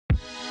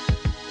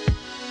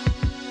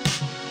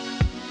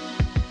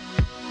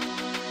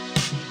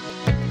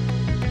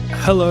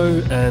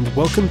Hello and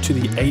welcome to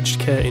the Aged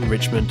Care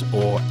Enrichment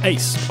or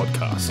ACE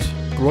podcast,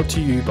 brought to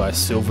you by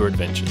Silver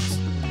Adventures.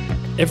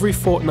 Every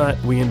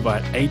fortnight we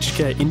invite aged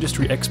care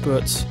industry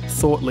experts,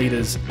 thought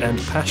leaders and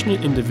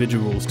passionate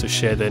individuals to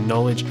share their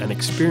knowledge and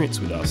experience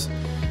with us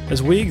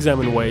as we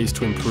examine ways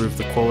to improve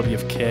the quality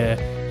of care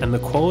and the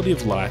quality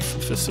of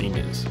life for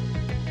seniors.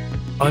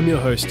 I'm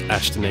your host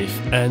Ashton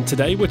Efe, and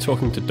today we're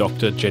talking to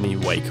Dr Jenny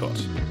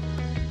Waycott.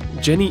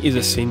 Jenny is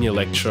a senior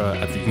lecturer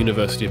at the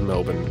University of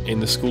Melbourne in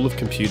the School of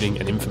Computing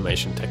and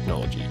Information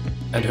Technology,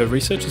 and her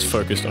research is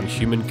focused on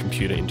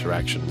human-computer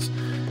interactions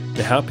and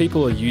how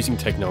people are using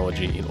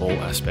technology in all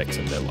aspects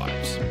of their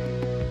lives.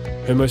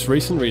 Her most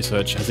recent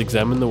research has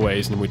examined the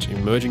ways in which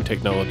emerging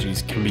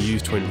technologies can be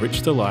used to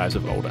enrich the lives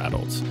of older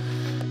adults,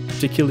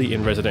 particularly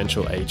in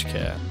residential aged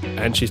care,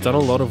 and she's done a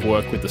lot of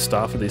work with the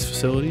staff of these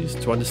facilities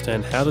to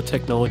understand how the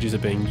technologies are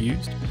being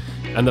used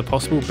and the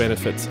possible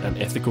benefits and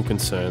ethical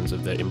concerns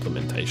of their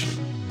implementation.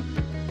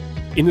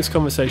 In this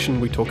conversation,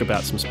 we talk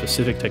about some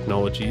specific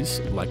technologies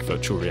like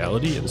virtual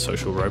reality and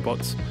social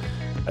robots,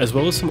 as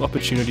well as some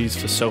opportunities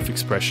for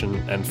self-expression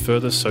and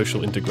further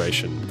social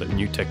integration that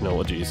new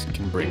technologies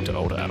can bring to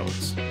older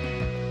adults.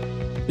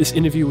 This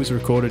interview was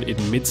recorded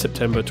in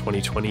mid-September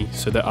 2020,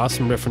 so there are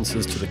some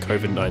references to the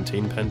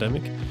COVID-19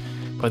 pandemic,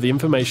 but the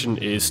information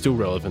is still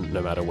relevant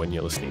no matter when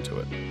you're listening to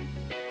it.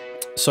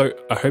 So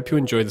I hope you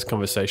enjoy this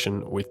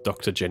conversation with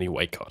Dr. Jenny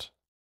Waycott.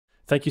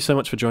 Thank you so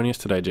much for joining us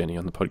today, Jenny,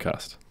 on the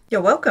podcast.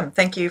 You're welcome.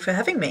 Thank you for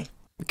having me.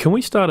 Can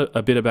we start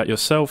a bit about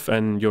yourself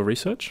and your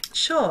research?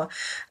 Sure.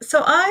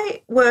 So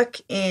I work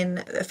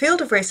in a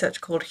field of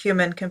research called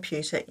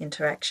human-computer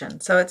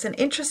interaction. So it's an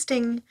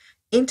interesting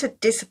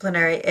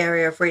interdisciplinary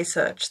area of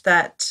research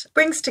that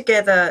brings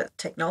together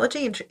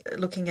technology,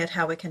 looking at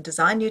how we can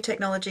design new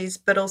technologies,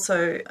 but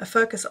also a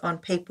focus on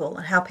people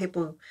and how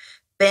people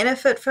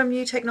benefit from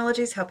new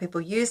technologies, how people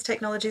use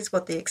technologies,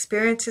 what the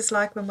experience is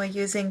like when we're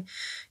using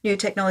new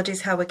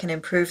technologies, how we can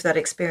improve that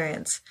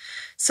experience.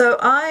 So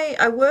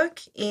I work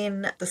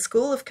in the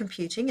School of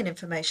Computing and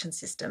Information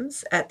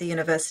Systems at the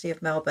University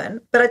of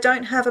Melbourne, but I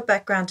don't have a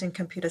background in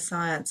computer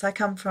science. I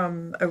come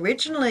from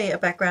originally a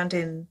background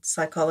in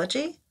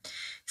psychology.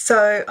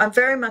 So I'm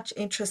very much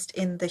interested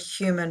in the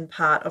human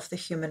part of the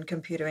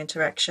human-computer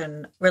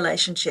interaction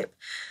relationship.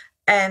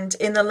 And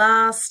in the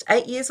last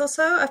 8 years or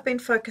so, I've been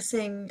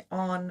focusing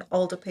on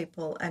older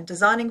people and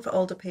designing for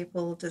older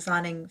people,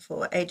 designing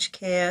for aged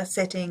care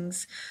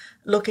settings,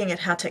 looking at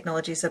how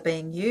technologies are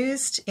being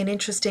used in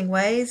interesting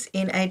ways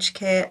in aged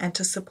care and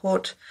to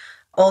support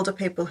older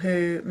people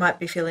who might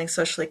be feeling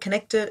socially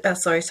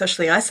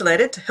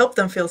isolated, to help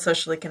them feel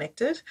socially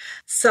connected.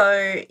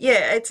 So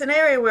yeah, it's an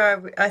area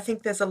where I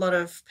think there's a lot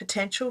of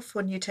potential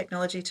for new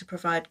technology to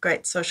provide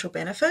great social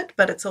benefit,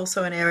 but it's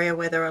also an area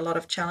where there are a lot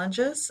of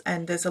challenges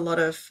and there's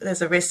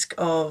a risk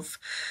of,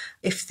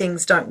 if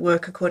things don't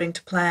work according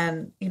to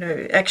plan,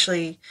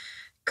 actually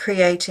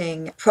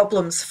creating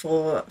problems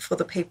for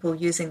the people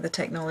using the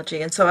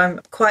technology. And so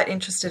I'm quite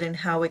interested in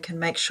how we can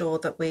make sure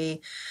that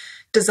we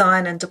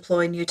design and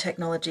deploy new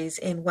technologies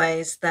in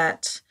ways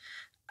that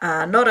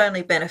are not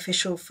only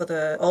beneficial for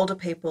the older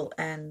people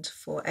and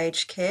for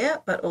aged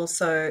care, but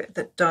also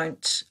that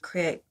don't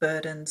create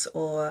burdens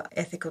or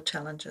ethical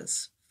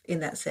challenges in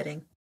that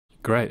setting.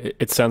 Great.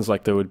 It sounds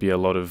like there would be a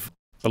lot of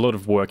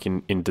work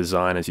in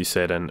design, as you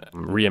said, and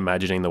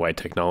reimagining the way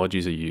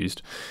technologies are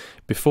used.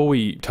 Before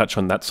we touch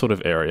on that sort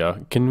of area,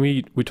 can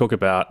we talk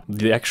about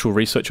the actual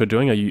research you're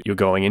doing? You're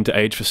going into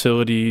aged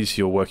facilities,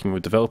 you're working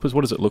with developers.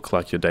 What does it look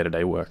like, your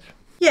day-to-day work?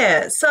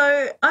 Yeah,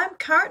 so I'm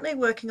currently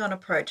working on a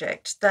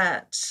project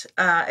that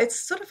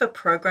it's sort of a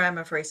program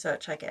of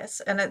research, I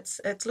guess, and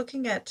it's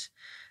looking at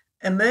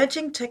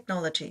emerging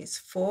technologies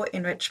for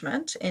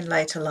enrichment in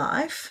later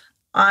life.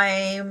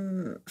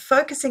 I'm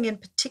focusing in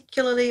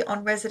particularly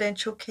on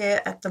residential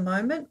care at the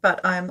moment, but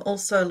I'm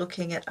also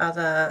looking at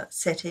other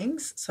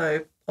settings,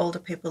 so older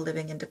people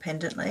living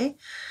independently.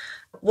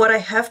 What I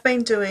have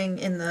been doing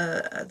in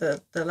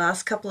the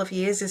last couple of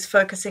years is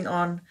focusing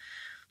on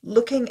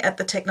looking at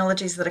the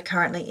technologies that are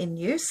currently in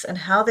use and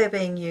how they're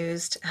being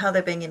used, how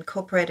they're being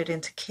incorporated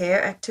into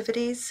care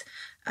activities,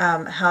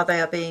 how they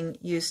are being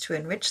used to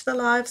enrich the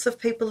lives of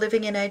people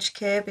living in aged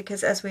care,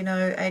 because as we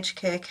know, aged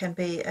care can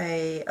be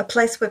a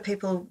place where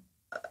people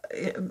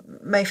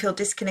may feel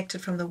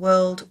disconnected from the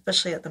world,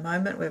 especially at the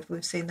moment.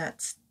 We've seen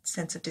that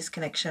sense of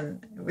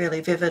disconnection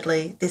really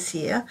vividly this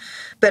year.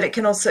 But it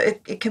can also,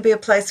 it can be a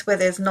place where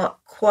there's not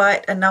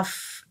quite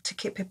enough to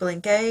keep people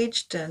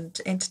engaged and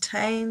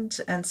entertained.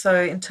 And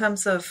so in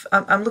terms of,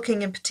 I'm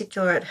looking in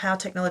particular at how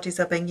technologies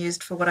are being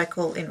used for what I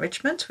call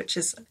enrichment, which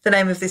is the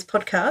name of this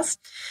podcast.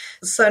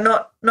 So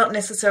not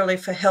necessarily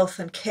for health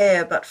and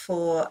care, but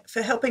for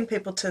helping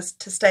people to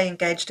stay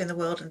engaged in the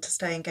world and to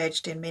stay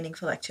engaged in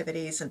meaningful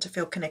activities and to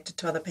feel connected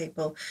to other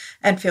people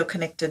and feel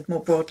connected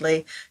more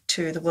broadly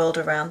to the world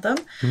around them.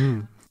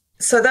 Mm.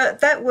 So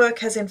that work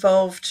has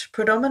involved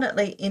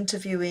predominantly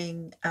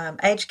interviewing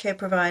aged care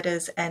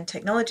providers and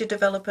technology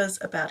developers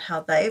about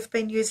how they've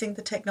been using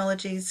the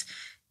technologies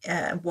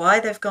why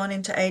they've gone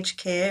into aged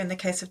care in the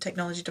case of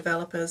technology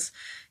developers.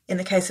 In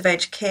the case of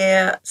aged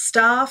care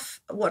staff,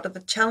 what are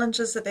the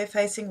challenges that they're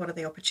facing? What are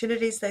the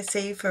opportunities they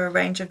see for a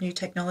range of new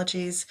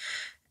technologies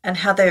and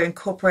how they're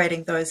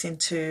incorporating those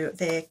into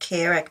their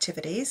care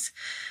activities?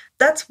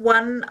 That's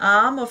one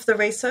arm of the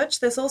research.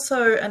 There's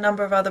also a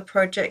number of other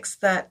projects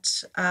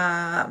that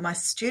my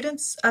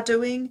students are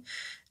doing,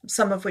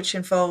 some of which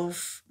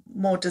involve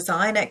more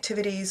design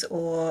activities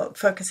or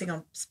focusing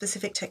on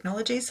specific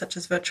technologies such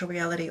as virtual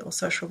reality or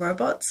social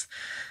robots.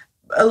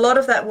 A lot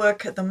of that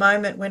work at the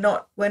moment we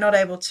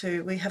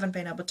haven't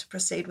been able to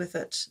proceed with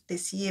it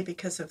this year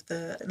because of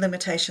the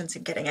limitations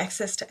in getting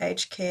access to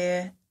aged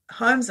care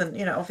homes, and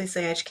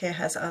obviously aged care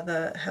has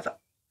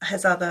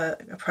other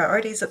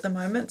priorities at the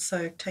moment,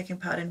 so taking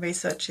part in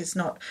research is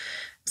not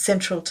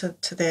central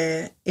to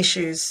their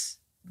issues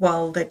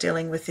while they're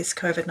dealing with this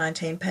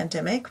COVID-19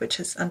 pandemic, which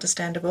is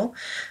understandable.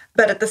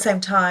 But at the same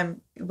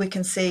time, we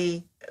can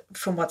see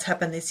from what's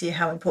happened this year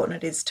how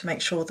important it is to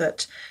make sure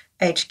that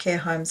aged care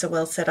homes are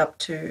well set up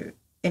to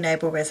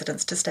enable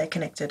residents to stay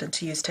connected and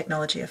to use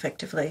technology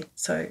effectively.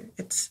 So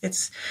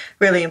it's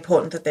really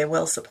important that they're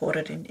well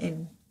supported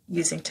in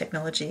using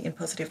technology in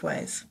positive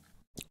ways.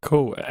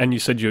 Cool. And you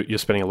said you're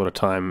spending a lot of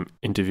time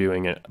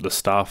interviewing the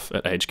staff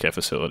at aged care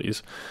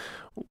facilities.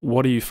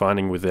 What are you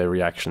finding with their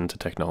reaction to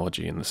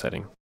technology in the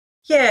setting?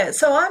 Yeah,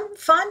 so I'm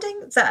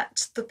finding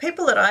that the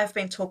people that I've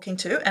been talking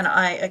to, and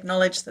I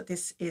acknowledge that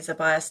this is a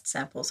biased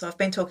sample, so I've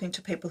been talking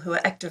to people who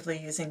are actively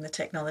using the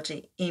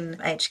technology in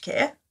aged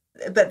care,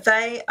 but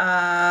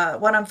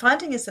what I'm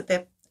finding is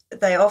that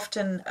they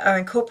often are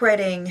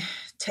incorporating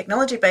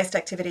technology-based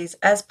activities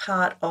as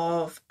part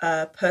of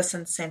a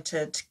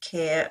person-centred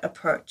care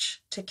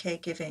approach to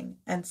caregiving.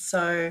 And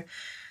so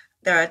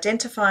they're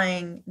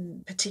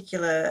identifying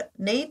particular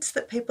needs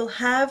that people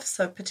have,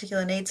 so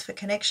particular needs for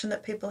connection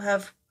that people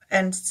have,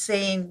 and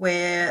seeing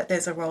where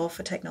there's a role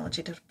for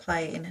technology to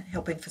play in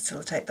helping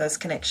facilitate those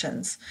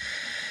connections.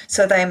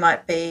 So they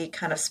might be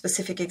kind of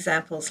specific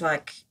examples,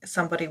 like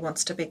somebody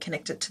wants to be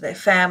connected to their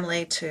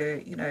family,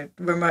 to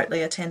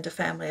remotely attend a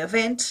family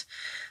event,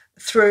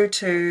 through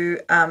to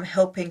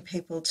helping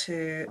people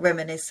to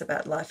reminisce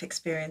about life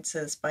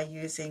experiences by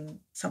using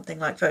something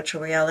like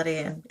virtual reality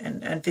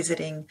and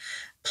visiting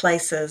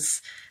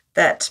places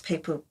that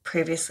people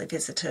previously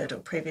visited or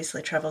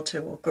previously travelled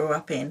to or grew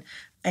up in,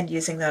 and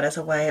using that as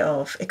a way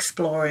of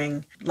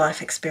exploring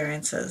life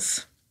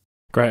experiences.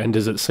 Great. And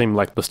does it seem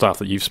like the staff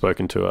that you've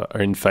spoken to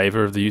are in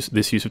favour of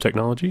this use of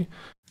technology?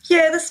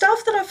 Yeah, the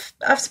staff that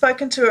I've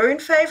spoken to are in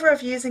favour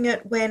of using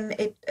it when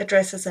it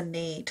addresses a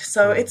need.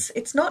 So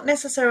it's not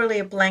necessarily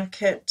a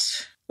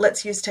blanket,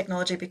 let's use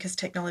technology because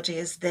technology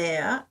is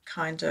there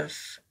kind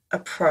of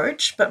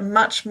approach, but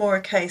much more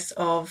a case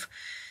of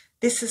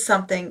this is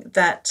something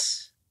that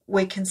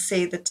we can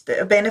see that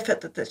a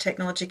benefit that the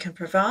technology can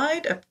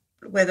provide,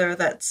 whether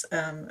that's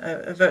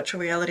a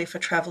virtual reality for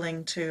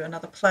travelling to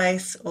another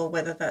place or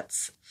whether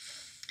that's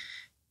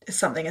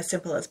something as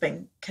simple as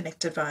being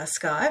connected via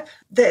Skype.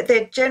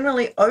 They're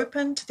generally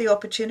open to the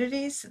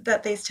opportunities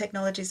that these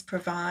technologies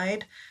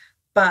provide,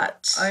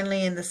 but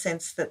only in the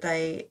sense that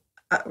they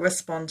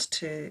respond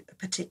to a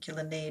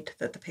particular need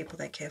that the people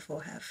they care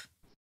for have.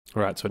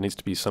 Right, so it needs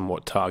to be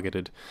somewhat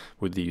targeted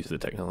with the use of the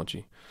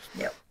technology.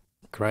 Yep.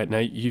 Great. Now,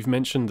 you've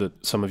mentioned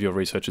that some of your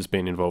research has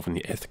been involved in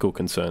the ethical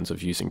concerns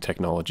of using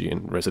technology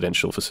in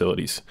residential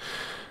facilities.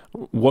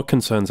 What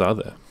concerns are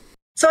there?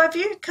 So I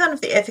view kind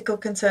of the ethical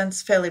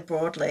concerns fairly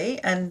broadly,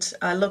 and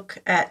I look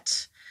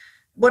at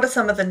what are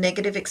some of the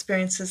negative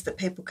experiences that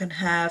people can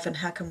have and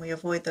how can we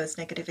avoid those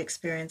negative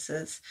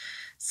experiences.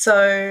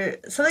 So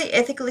some of the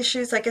ethical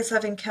issues I guess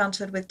I've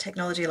encountered with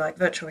technology like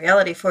virtual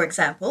reality, for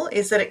example,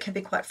 is that it can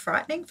be quite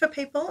frightening for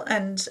people,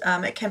 and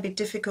it can be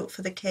difficult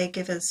for the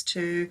caregivers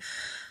to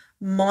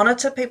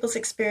monitor people's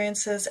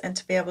experiences and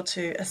to be able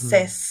to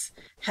assess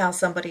how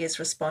somebody is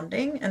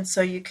responding. And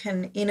so you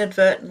can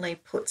inadvertently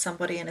put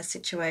somebody in a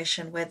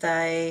situation where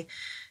they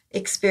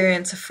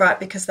experience a fright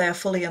because they are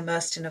fully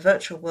immersed in a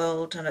virtual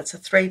world and it's a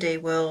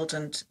 3D world,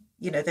 and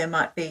there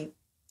might be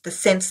the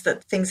sense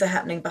that things are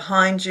happening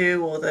behind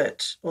you, or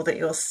that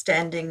you're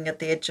standing at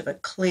the edge of a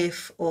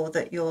cliff, or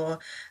that you're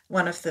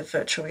one of the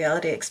virtual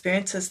reality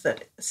experiences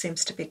that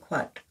seems to be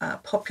quite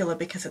popular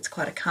because it's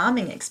quite a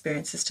calming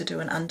experience is to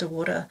do an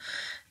underwater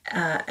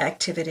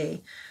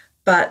activity.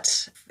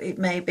 But it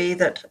may be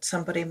that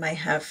somebody may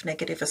have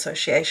negative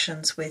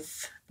associations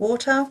with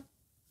water.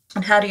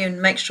 And how do you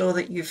make sure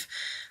that you've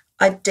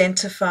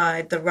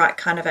identified the right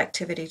kind of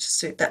activity to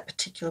suit that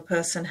particular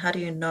person? How do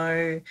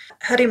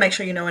you make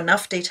sure you know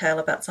enough detail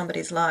about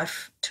somebody's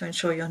life to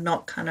ensure you're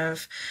not kind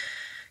of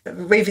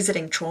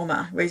revisiting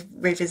trauma,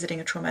 revisiting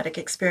a traumatic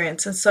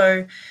experience? And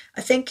so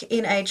I think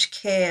in aged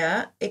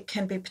care, it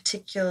can be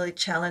particularly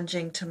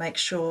challenging to make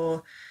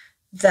sure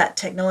that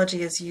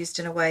technology is used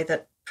in a way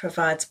that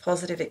provides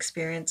positive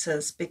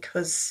experiences,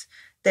 because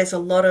there's a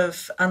lot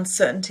of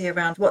uncertainty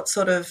around what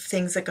sort of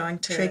things are going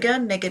to trigger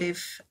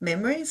negative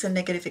memories and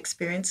negative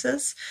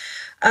experiences.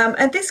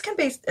 And this can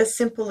be as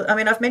simple, I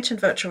mean, I've mentioned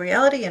virtual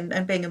reality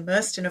and being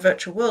immersed in a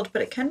virtual world,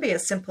 but it can be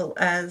as simple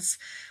as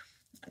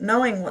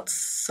knowing what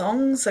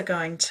songs are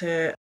going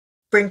to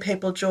bring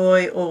people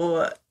joy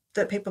or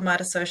that people might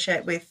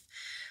associate with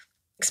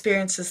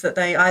experiences that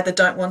they either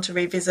don't want to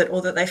revisit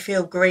or that they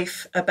feel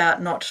grief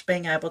about not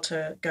being able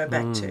to go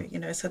back to, you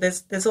know. So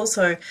there's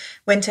also,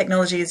 when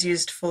technology is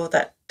used for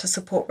that to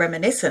support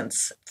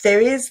reminiscence,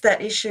 there is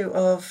that issue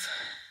of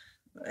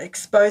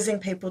exposing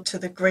people to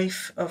the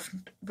grief of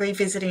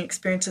revisiting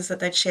experiences that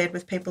they'd shared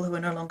with people who are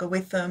no longer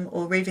with them,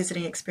 or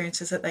revisiting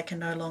experiences that they can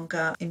no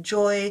longer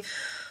enjoy,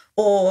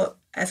 or,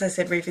 as I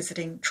said,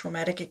 revisiting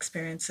traumatic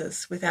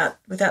experiences without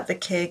the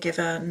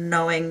caregiver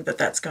knowing that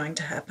that's going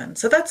to happen.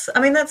 So that's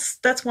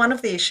one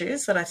of the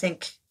issues that I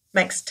think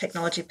makes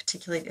technology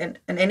particularly, and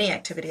any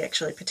activity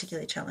actually,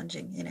 particularly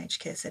challenging in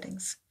aged care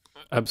settings.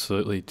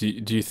 Absolutely.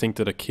 Do you think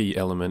that a key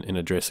element in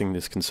addressing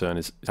this concern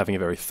is having a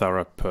very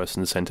thorough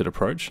person-centred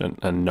approach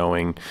and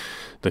knowing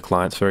the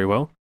clients very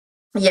well?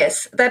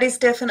 Yes, that is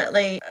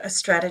definitely a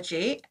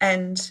strategy,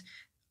 and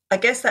I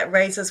guess that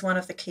raises one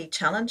of the key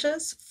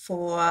challenges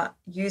for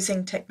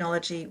using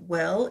technology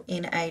well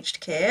in aged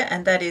care,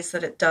 and that is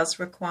that it does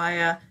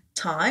require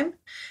time.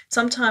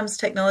 Sometimes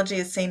technology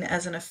is seen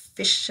as an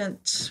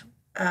efficient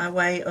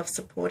way of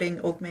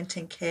supporting,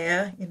 augmenting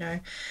care, you know,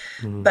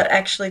 but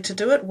actually to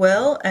do it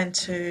well and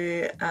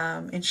to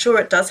ensure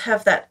it does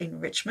have that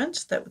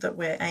enrichment that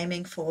we're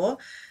aiming for,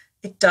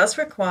 it does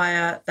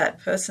require that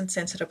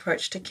person-centred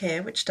approach to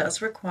care, which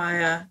does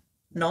require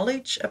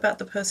knowledge about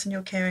the person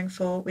you're caring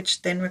for,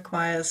 which then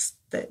requires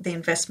the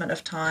investment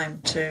of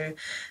time to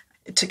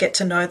get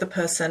to know the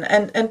person.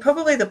 And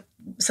probably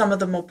some of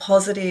the more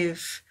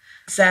positive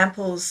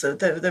examples,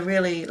 the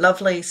really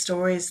lovely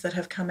stories that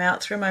have come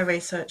out through my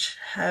research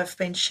have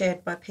been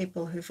shared by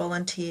people who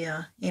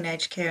volunteer in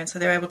aged care. And so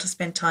they're able to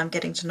spend time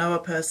getting to know a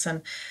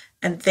person.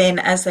 And then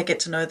as they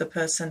get to know the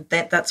person,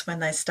 that's when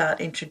they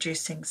start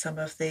introducing some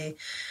of the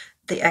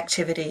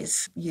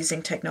activities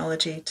using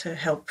technology to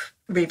help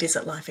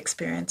revisit life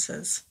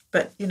experiences.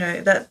 But, you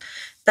know,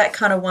 that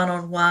kind of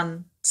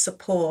one-on-one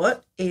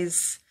support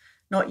is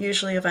not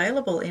usually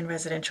available in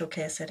residential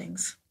care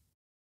settings.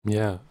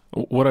 Yeah.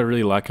 What I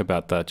really like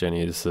about that,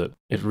 Jenny, is that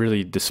it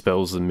really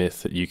dispels the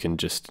myth that you can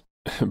just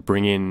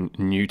bring in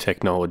new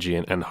technology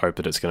and hope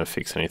that it's going to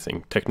fix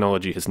anything.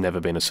 Technology has never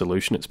been a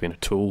solution. It's been a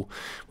tool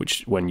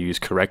which, when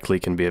used correctly,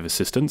 can be of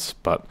assistance,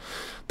 but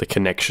the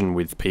connection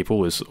with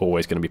people is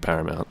always going to be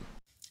paramount.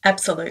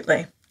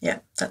 Absolutely. Yeah,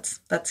 that's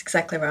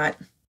exactly right.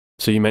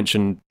 So you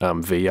mentioned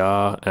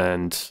VR,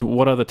 and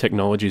what other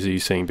technologies are you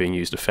seeing being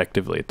used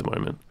effectively at the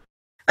moment?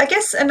 I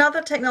guess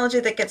another technology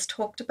that gets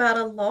talked about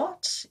a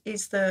lot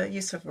is the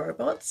use of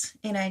robots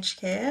in aged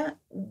care.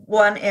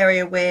 One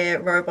area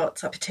where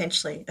robots are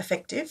potentially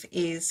effective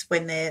is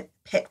when they're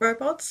pet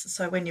robots.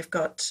 So when you've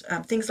got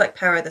things like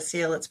Paro the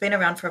seal, it's been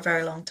around for a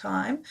very long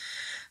time,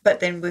 but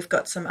then we've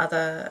got some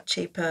other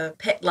cheaper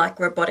pet-like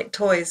robotic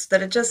toys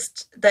that are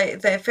just,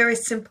 they're very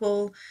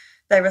simple,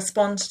 they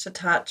respond to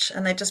touch,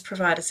 and they just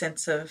provide a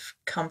sense of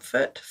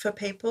comfort for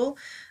people.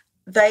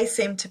 They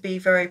seem to be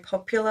very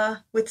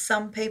popular with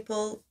some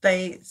people.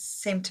 They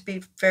seem to be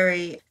a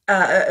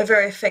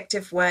very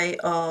effective way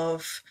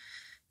of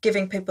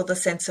giving people the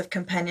sense of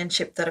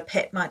companionship that a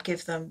pet might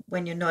give them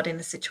when you're not in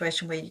a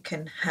situation where you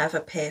can have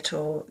a pet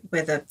or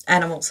where the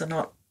animals are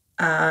not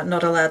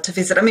allowed to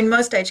visit. I mean,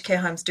 most aged care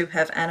homes do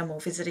have animal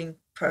visiting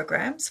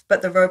programs,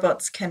 but the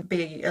robots can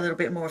be a little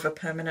bit more of a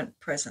permanent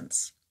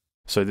presence.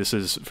 So this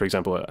is, for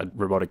example, a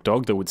robotic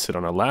dog that would sit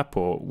on a lap,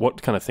 or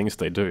what kind of things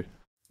do they do?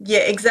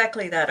 Yeah,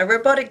 exactly that. A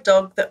robotic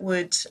dog that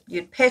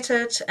you'd pet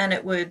it and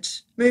it would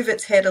move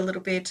its head a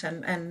little bit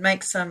and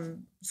make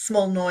some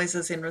small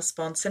noises in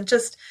response. And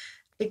just,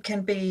 it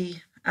can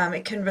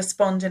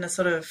respond in a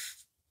sort of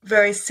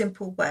very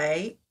simple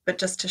way, but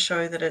just to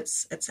show that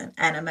it's an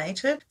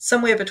animated,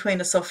 somewhere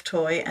between a soft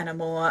toy and a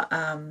more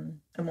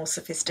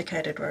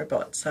sophisticated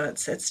robot. So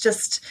it's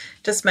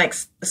just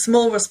makes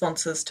small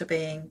responses to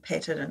being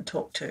petted and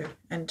talked to,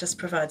 and just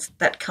provides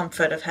that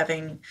comfort of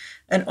having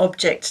an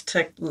object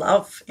to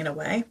love in a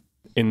way.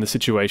 In the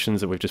situations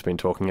that we've just been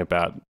talking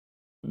about,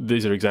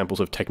 these are examples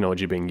of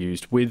technology being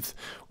used with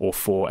or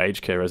for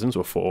aged care residents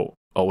or for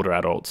older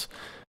adults.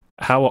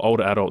 How are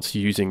older adults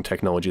using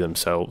technology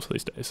themselves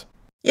these days?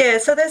 Yeah,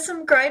 so there's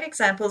some great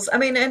examples. I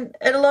mean, and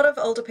a lot of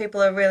older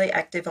people are really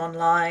active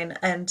online,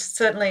 and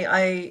certainly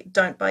I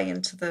don't buy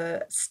into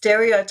the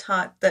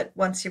stereotype that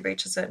once you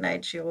reach a certain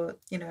age, you're,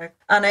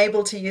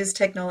 unable to use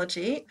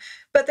technology.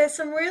 But there's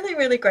some really,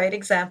 really great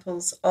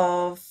examples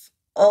of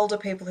older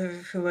people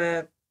who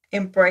are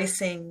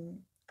embracing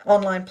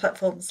online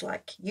platforms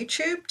like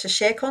YouTube to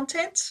share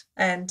content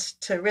and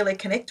to really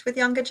connect with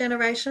younger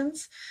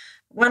generations.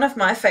 One of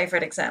my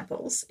favourite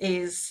examples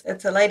it's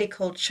a lady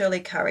called Shirley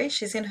Curry.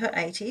 She's in her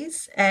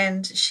 80s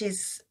and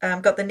she's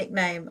got the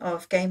nickname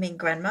of Gaming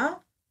Grandma.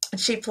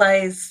 she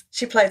plays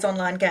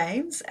online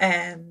games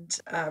and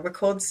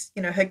records,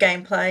 her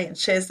gameplay and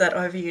shares that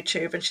over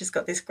YouTube. And she's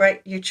got this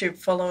great YouTube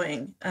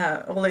following,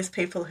 all these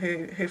people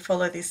who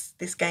follow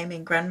this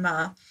gaming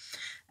grandma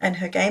and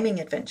her gaming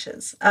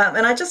adventures.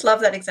 And I just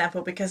love that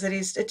example because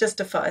it just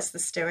defies the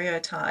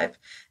stereotype.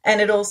 And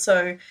it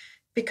also,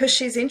 because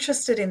she's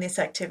interested in this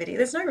activity,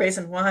 there's no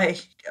reason why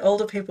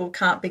older people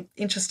can't be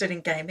interested in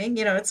gaming.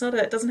 It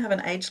doesn't have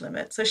an age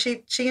limit. So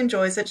she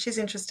enjoys it, she's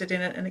interested in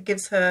it, and it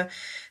gives her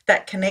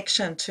that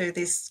connection to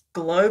this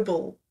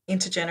global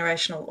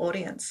intergenerational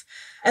audience.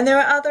 And there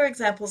are other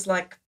examples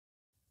like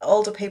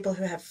older people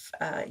who have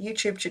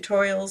YouTube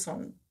tutorials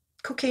on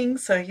cooking.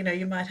 So,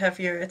 you might have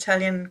your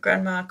Italian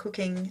grandma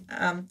cooking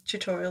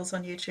tutorials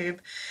on YouTube.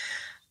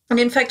 And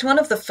in fact, one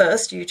of the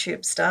first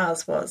YouTube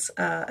stars was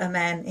a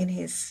man in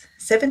his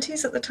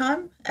 70s at the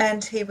time,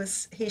 and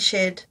he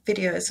shared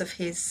videos of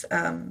his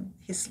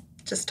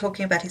just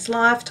talking about his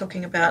life,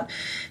 talking about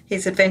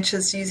his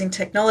adventures using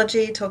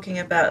technology, talking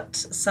about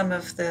some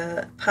of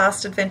the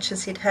past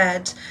adventures he'd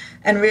had,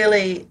 and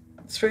really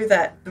through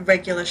that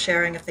regular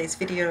sharing of these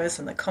videos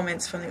and the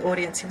comments from the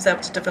audience, he was able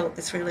to develop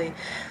this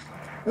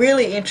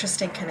really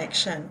interesting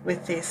connection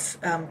with this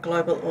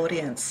global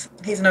audience.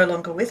 He's no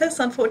longer with us,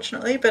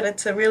 unfortunately, but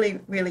it's a really,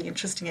 really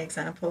interesting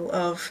example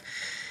of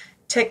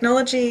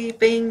technology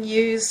being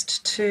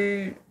used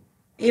to,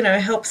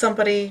 help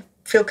somebody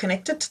feel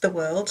connected to the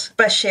world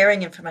by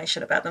sharing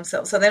information about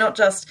themselves. So they're not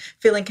just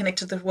feeling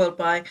connected to the world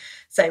by,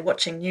 say,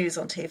 watching news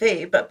on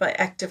TV, but by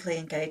actively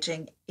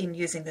engaging in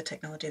using the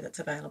technology that's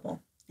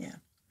available. Yeah.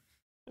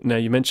 Now,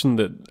 you mentioned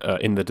that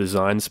in the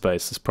design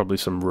space, there's probably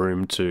some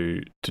room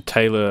to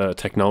tailor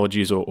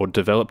technologies or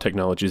develop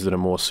technologies that are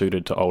more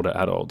suited to older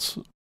adults.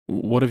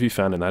 What have you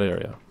found in that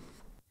area?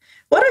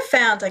 What I've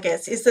found, I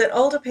guess, is that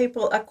older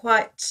people are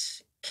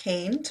quite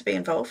keen to be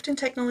involved in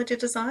technology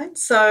design.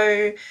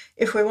 So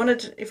if we want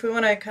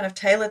to kind of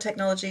tailor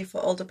technology for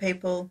older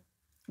people,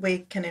 we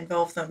can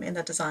involve them in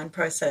the design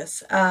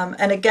process.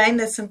 And again,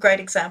 there's some great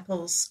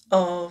examples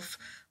of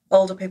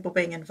older people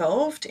being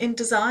involved in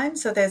design.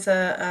 So there's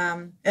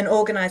an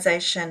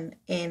organisation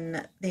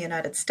in the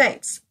United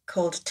States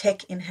called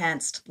Tech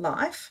Enhanced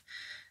Life,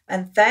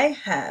 and they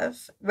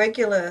have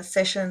regular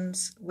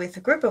sessions with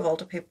a group of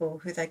older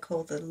people who they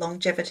call the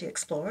Longevity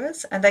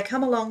Explorers, and they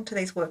come along to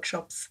these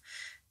workshops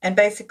and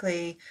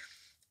basically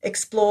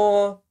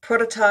explore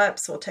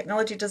prototypes or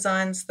technology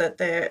designs that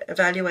they're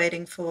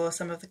evaluating for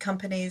some of the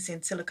companies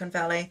in Silicon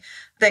Valley.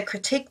 They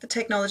critique the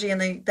technology and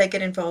they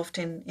get involved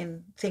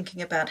in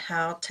thinking about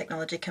how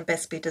technology can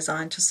best be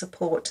designed to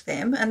support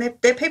them. And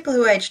they're people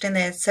who are aged in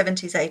their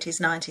 70s, 80s,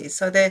 90s.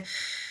 So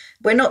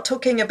we're not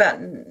talking about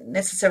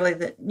necessarily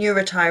the new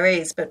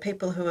retirees, but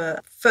people who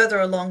are further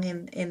along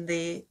in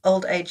the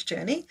old age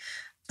journey.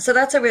 So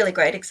that's a really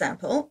great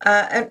example.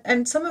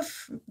 And some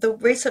of the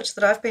research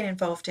that I've been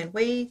involved in,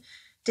 we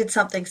did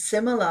something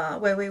similar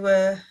where we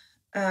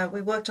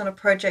worked on a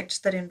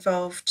project that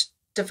involved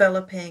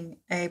developing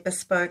a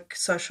bespoke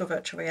social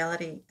virtual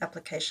reality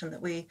application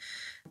that we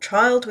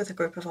trialed with a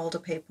group of older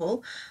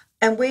people.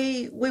 And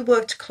we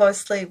worked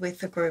closely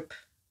with a group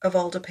of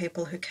older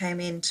people who came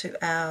into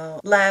our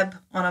lab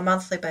on a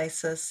monthly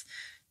basis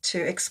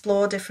to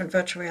explore different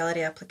virtual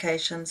reality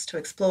applications, to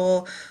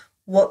explore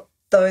what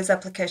those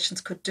applications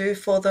could do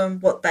for them,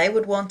 what they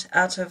would want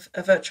out of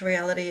a virtual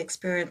reality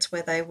experience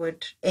where they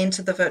would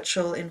enter the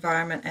virtual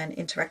environment and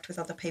interact with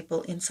other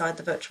people inside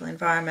the virtual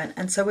environment.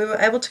 And so we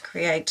were able to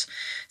create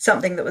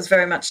something that was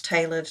very much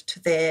tailored to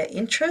their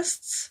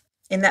interests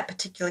in that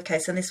particular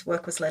case. And this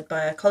work was led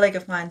by a colleague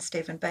of mine,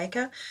 Stephen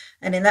Baker.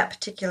 And in that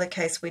particular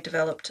case, we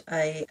developed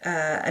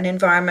an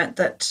environment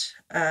that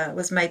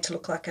was made to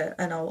look like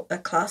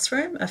a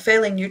classroom, a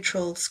fairly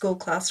neutral school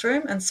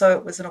classroom. And so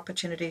it was an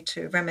opportunity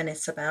to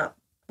reminisce about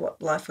what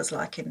life was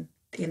like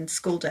in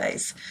school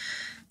days.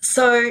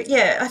 So,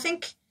 yeah, I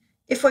think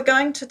if we're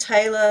going to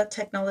tailor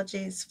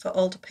technologies for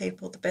older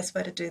people, the best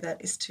way to do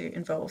that is to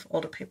involve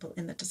older people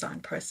in the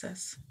design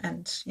process.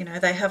 And,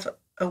 they have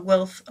a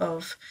wealth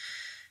of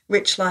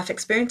rich life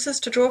experiences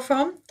to draw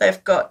from.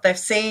 They've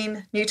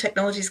seen new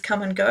technologies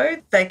come and go.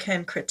 They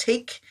can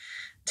critique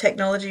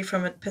technology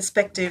from a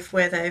perspective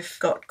where they've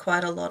got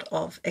quite a lot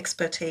of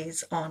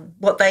expertise on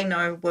what they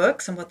know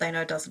works and what they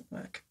know doesn't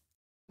work.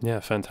 Yeah,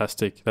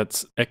 fantastic.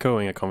 That's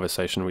echoing a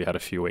conversation we had a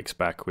few weeks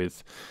back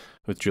with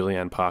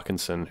Julianne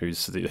Parkinson,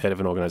 who's the head of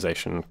an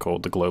organisation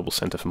called the Global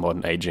Centre for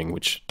Modern Aging,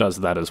 which does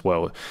that as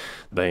well.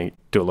 They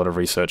do a lot of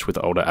research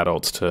with older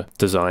adults to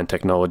design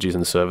technologies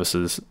and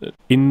services.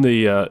 In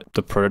the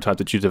prototype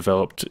that you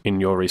developed in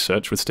your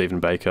research with Stephen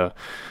Baker,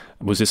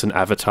 was this an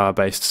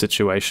avatar-based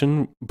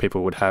situation?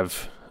 People would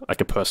have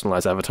like a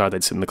personalised avatar,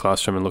 they'd sit in the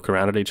classroom and look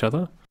around at each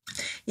other?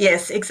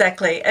 Yes,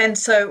 exactly. And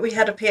so we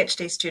had a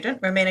PhD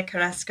student, Romina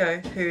Carrasco,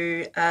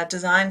 who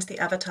designed the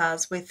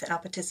avatars with our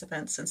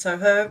participants. And so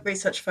her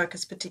research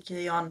focused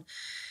particularly on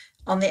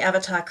the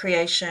avatar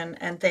creation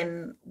and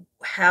then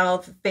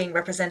how being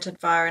represented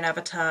via an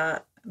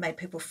avatar made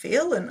people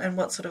feel and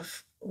what sort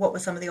of what were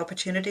some of the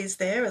opportunities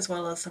there as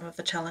well as some of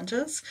the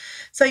challenges.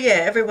 So yeah,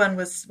 everyone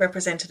was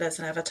represented as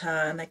an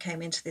avatar, and they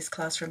came into this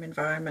classroom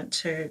environment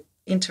to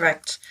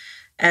interact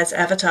as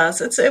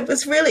avatars. It's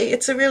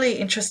a really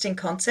interesting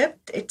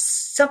concept.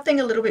 It's something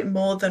a little bit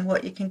more than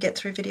what you can get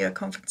through video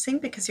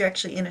conferencing because you're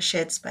actually in a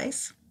shared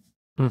space.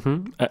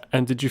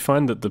 And did you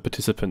find that the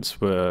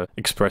participants were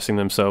expressing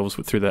themselves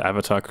through their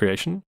avatar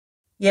creation?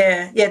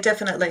 Yeah,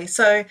 definitely.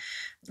 So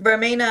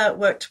Romina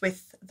worked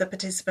with the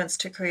participants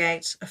to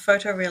create a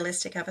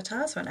photorealistic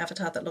avatar, so an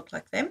avatar that looked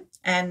like them,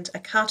 and a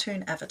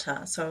cartoon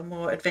avatar, so a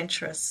more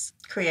adventurous,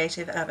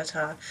 creative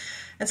avatar.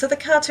 And so the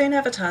cartoon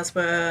avatars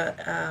were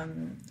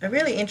a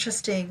really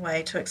interesting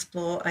way to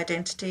explore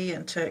identity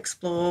and to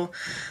explore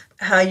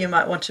how you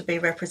might want to be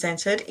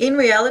represented. In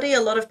reality,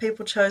 a lot of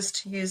people chose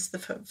to use the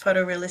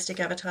photorealistic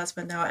avatars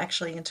when they were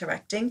actually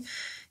interacting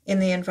in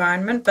the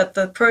environment, but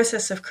the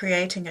process of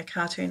creating a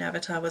cartoon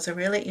avatar was a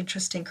really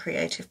interesting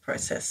creative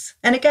process.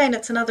 And again,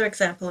 it's another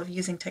example of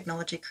using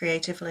technology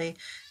creatively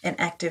and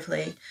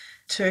actively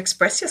to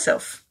express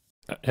yourself.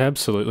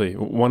 Absolutely.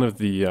 One of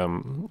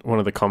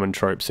the common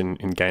tropes in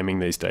gaming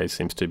these days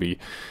seems to be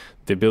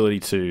the ability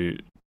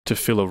to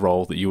fill a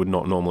role that you would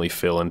not normally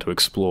fill and to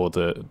explore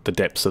the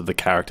depths of the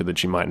character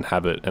that you might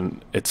inhabit.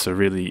 And it's a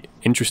really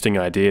interesting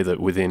idea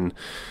that within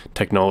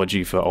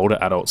technology for older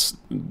adults,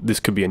 this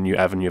could be a new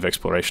avenue of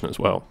exploration as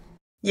well.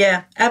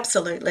 Yeah,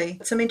 absolutely.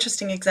 Some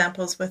interesting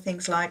examples were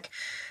things like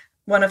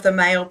one of the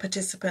male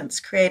participants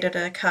created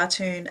a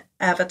cartoon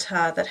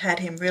avatar that had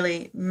him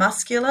really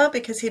muscular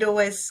because he'd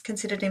always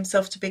considered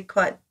himself to be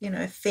quite,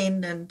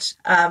 thin. And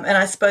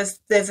I suppose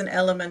there's an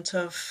element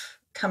of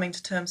coming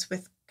to terms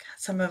with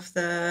some of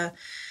the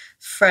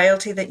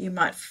frailty that you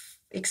might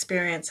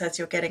experience as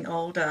you're getting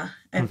older,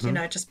 and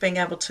just being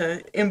able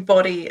to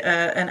embody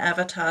an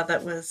avatar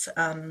that was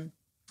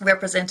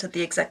represented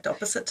the exact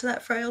opposite to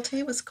that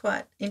frailty was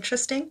quite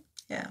interesting.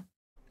 Yeah,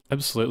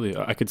 absolutely.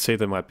 I could see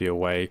there might be a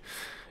way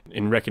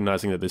in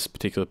recognizing that this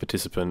particular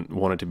participant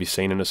wanted to be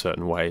seen in a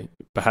certain way.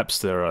 Perhaps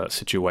there are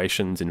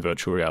situations in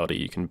virtual reality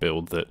you can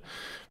build that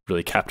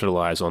really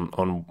capitalize on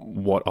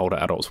what older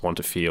adults want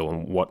to feel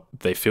and what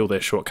they feel their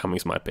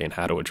shortcomings might be and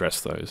how to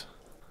address those.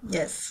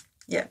 Yes.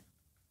 Yeah.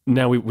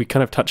 Now, we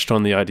kind of touched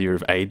on the idea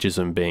of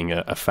ageism being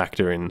a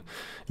factor in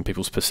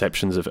people's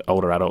perceptions of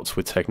older adults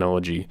with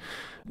technology.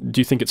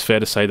 Do you think it's fair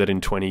to say that in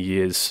 20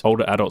 years,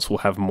 older adults will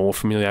have more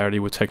familiarity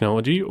with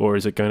technology, or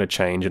is it going to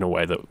change in a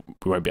way that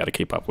we won't be able to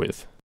keep up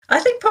with? I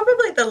think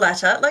probably the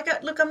latter.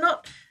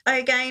 I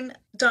again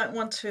don't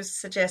want to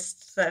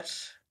suggest that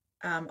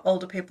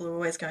older people are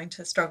always going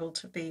to struggle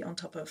to be on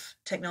top of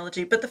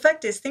technology. But the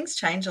fact is things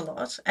change a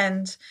lot,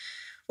 and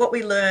what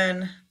we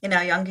learn in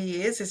our younger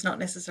years is not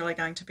necessarily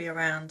going to be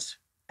around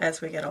as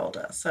we get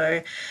older.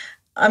 So,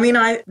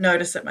 I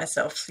notice it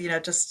myself,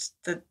 just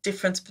the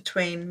difference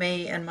between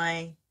me and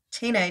my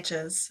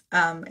teenagers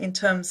in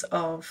terms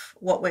of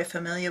what we're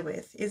familiar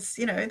with is,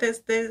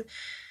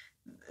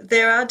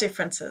 there are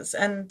differences,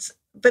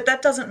 but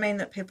that doesn't mean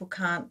that people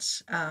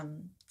can't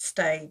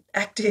stay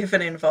active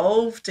and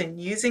involved in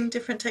using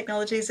different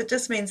technologies. It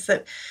just means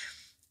that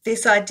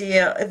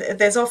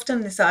there's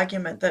often this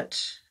argument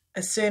that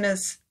as soon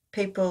as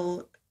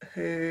people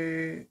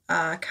who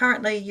are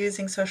currently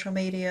using social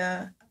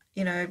media,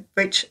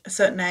 reach a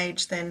certain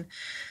age, then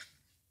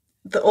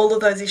all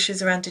of those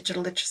issues around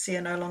digital literacy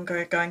are no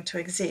longer going to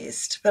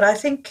exist. But I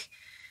think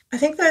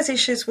those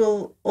issues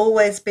will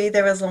always be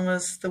there as long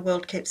as the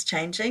world keeps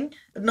changing.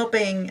 Not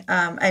being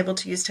able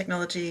to use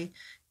technology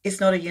is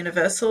not a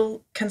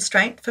universal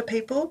constraint for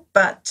people,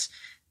 but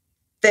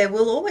there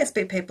will always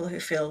be people who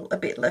feel a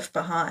bit left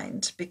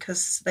behind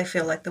because they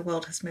feel like the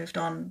world has moved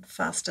on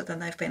faster than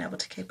they've been able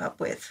to keep up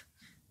with.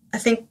 I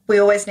think we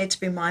always need to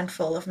be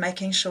mindful of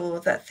making sure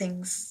that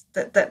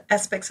that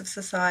aspects of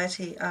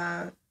society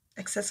are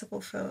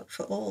accessible for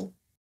all.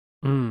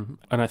 And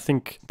I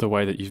think the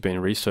way that you've been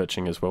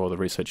researching as well, the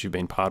research you've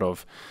been part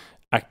of,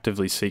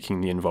 actively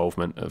seeking the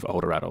involvement of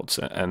older adults.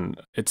 And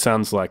it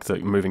sounds like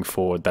that moving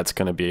forward, that's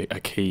going to be a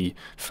key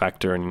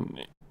factor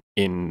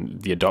in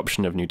the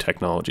adoption of new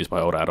technologies by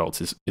older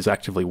adults is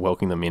actively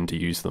welcoming them in to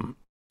use them.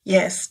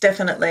 Yes,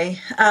 definitely.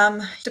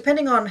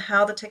 Depending on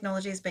how the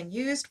technology is being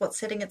used, what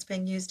setting it's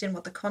being used in,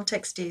 what the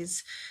context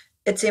is,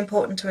 it's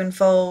important to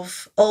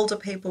involve older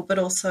people, but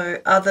also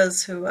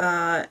others who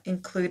are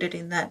included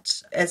in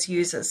that as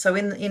users. So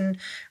in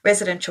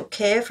residential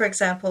care, for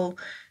example,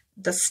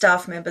 the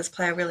staff members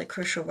play a really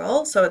crucial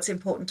role. So it's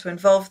important to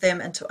involve them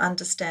and to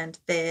understand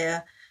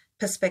their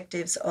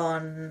perspectives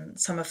on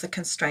some of the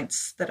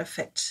constraints that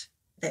affect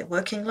their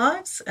working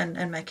lives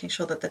and making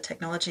sure that the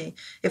technology,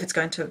 if it's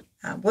going to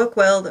work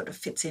well, that it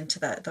fits into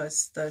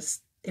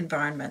those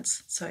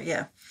environments. So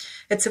yeah,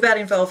 it's about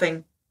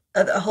involving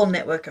a whole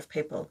network of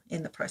people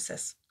in the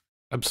process.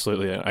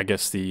 Absolutely. I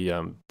guess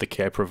the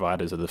care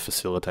providers are the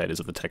facilitators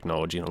of the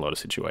technology in a lot of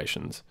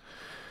situations.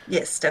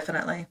 Yes,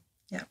 definitely.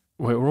 Yeah.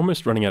 We're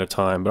almost running out of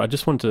time, but I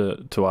just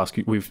wanted to ask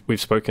you,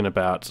 we've spoken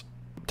about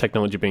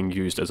technology being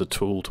used as a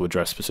tool to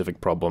address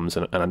specific problems,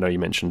 and I know you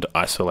mentioned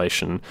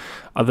isolation.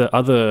 Are there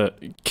other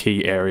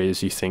key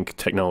areas you think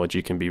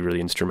technology can be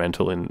really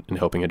instrumental in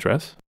helping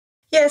address?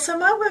 Yeah, so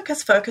my work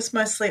has focused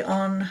mostly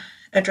on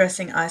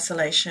addressing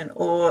isolation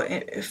or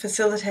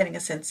facilitating a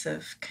sense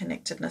of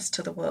connectedness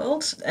to the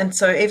world. And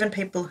so even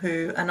people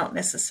who are not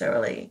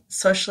necessarily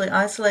socially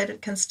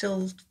isolated can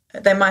still,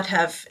 they might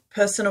have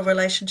personal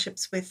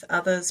relationships with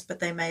others, but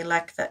they may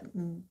lack that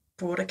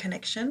broader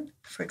connection,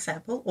 for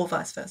example, or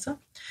vice versa.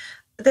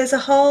 There's a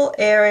whole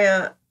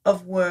area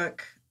of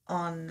work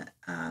on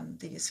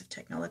the use of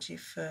technology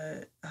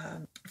for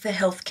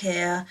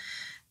healthcare.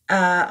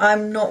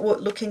 I'm not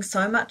looking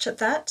so much at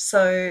that,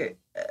 so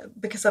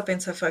because I've been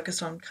so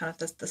focused on kind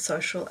of the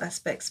social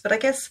aspects. But I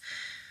guess,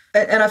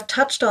 and I've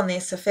touched on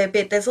this a fair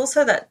bit, there's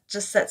also that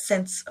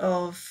sense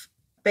of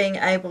being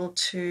able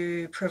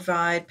to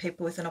provide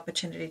people with an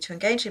opportunity to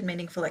engage in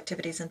meaningful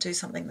activities and do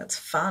something that's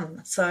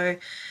fun. So,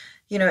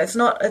 it's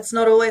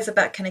not always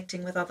about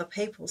connecting with other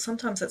people.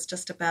 Sometimes it's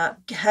just about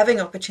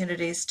having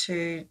opportunities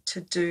to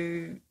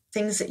do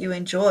things that you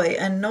enjoy,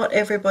 and not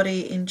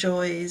everybody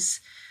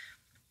enjoys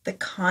the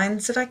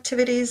kinds of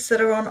activities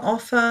that are on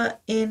offer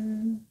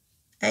in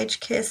aged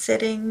care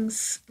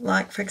settings,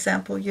 like, for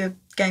example, your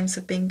games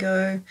of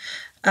bingo.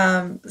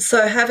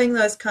 So having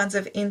those kinds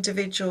of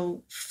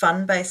individual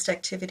fun-based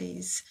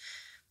activities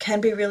can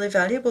be really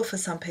valuable for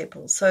some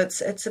people. So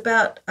it's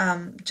about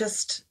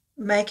just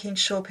making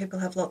sure people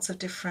have lots of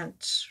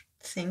different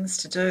things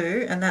to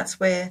do, and that's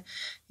where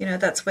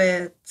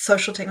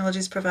social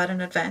technologies provide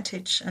an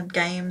advantage, and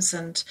games,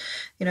 and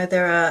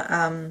there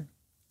are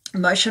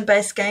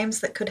motion-based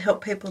games that could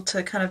help people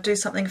to kind of do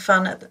something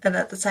fun and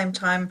at the same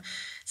time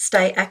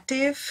stay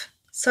active.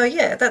 So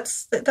yeah,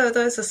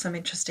 those are some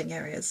interesting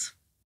areas.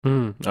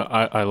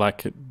 I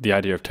like the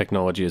idea of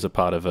technology as a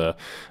part of a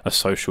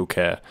social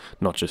care,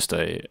 not just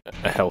a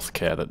health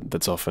care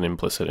that's often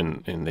implicit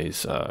in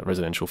these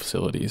residential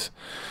facilities.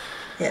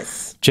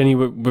 Yes. Jenny,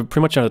 we're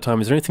pretty much out of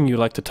time. Is there anything you'd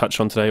like to touch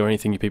on today, or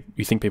anything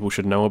you think people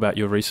should know about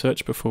your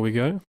research before we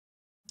go?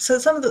 So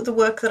some of the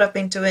work that I've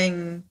been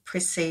doing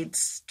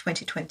precedes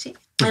 2020,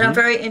 and I'm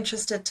very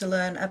interested to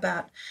learn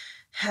about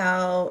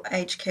how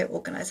aged care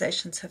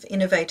organisations have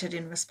innovated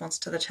in response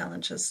to the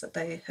challenges that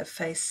they have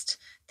faced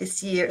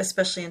this year,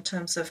 especially in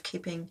terms of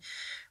keeping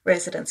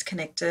residents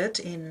connected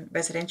in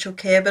residential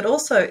care, but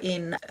also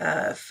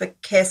for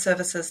care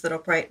services that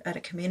operate at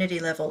a community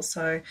level.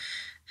 So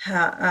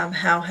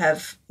how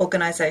have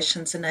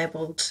organisations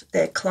enabled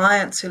their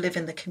clients who live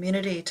in the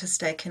community to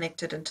stay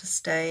connected and to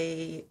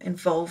stay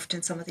involved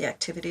in some of the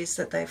activities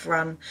that they've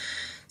run?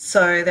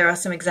 So there are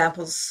some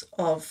examples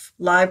of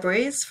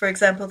libraries, for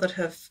example, that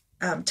have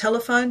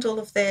telephoned all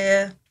of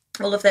their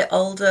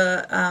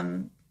older,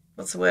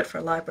 what's the word for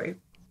a library?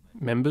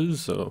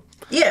 Members? Or?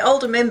 Yeah,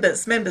 older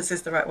members. Members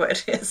is the right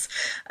word, yes.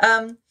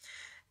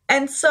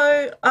 And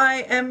so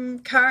I am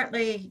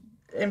currently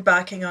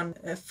embarking on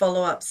a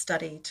follow-up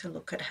study to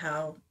look at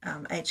how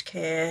aged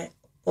care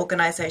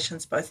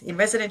organisations, both in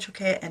residential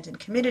care and in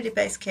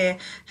community-based care,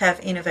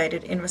 have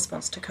innovated in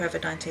response to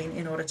COVID-19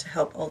 in order to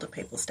help older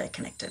people stay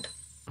connected.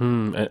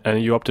 And are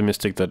you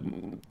optimistic that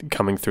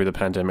coming through the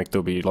pandemic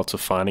there'll be lots of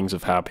findings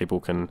of how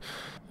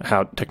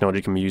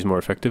technology can be used more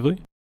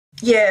effectively?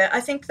 Yeah, I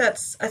think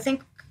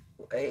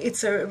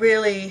it's a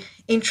really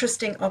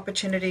interesting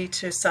opportunity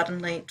to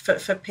suddenly,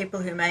 for people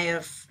who may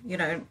have,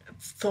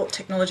 thought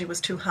technology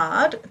was too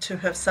hard, to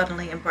have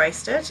suddenly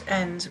embraced it.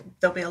 And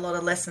there'll be a lot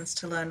of lessons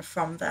to learn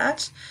from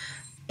that,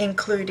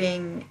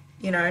 including,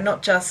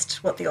 not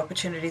just what the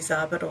opportunities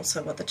are, but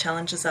also what the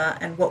challenges are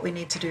and what we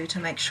need to do to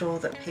make sure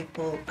that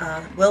people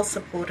are well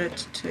supported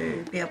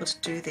to be able to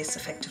do this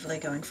effectively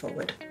going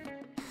forward.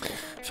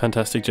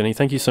 Fantastic, Jenny.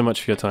 Thank you so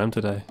much for your time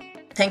today.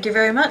 Thank you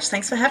very much.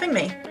 Thanks for having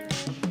me.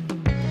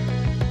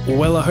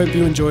 Well, I hope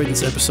you enjoyed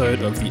this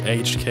episode of the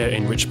Aged Care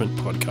Enrichment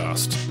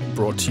podcast,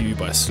 brought to you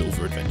by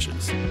Silver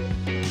Adventures.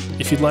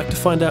 If you'd like to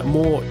find out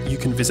more, you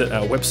can visit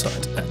our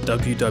website at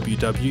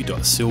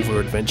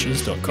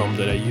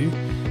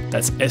www.silveradventures.com.au.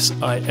 That's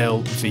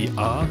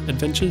SILVR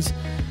Adventures.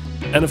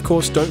 And of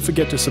course, don't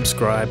forget to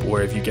subscribe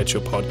wherever you get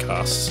your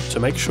podcasts to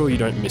make sure you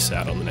don't miss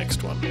out on the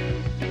next one.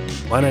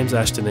 My name's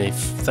Ashton Eve.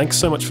 Thanks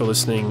so much for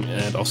listening,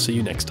 and I'll see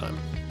you next time.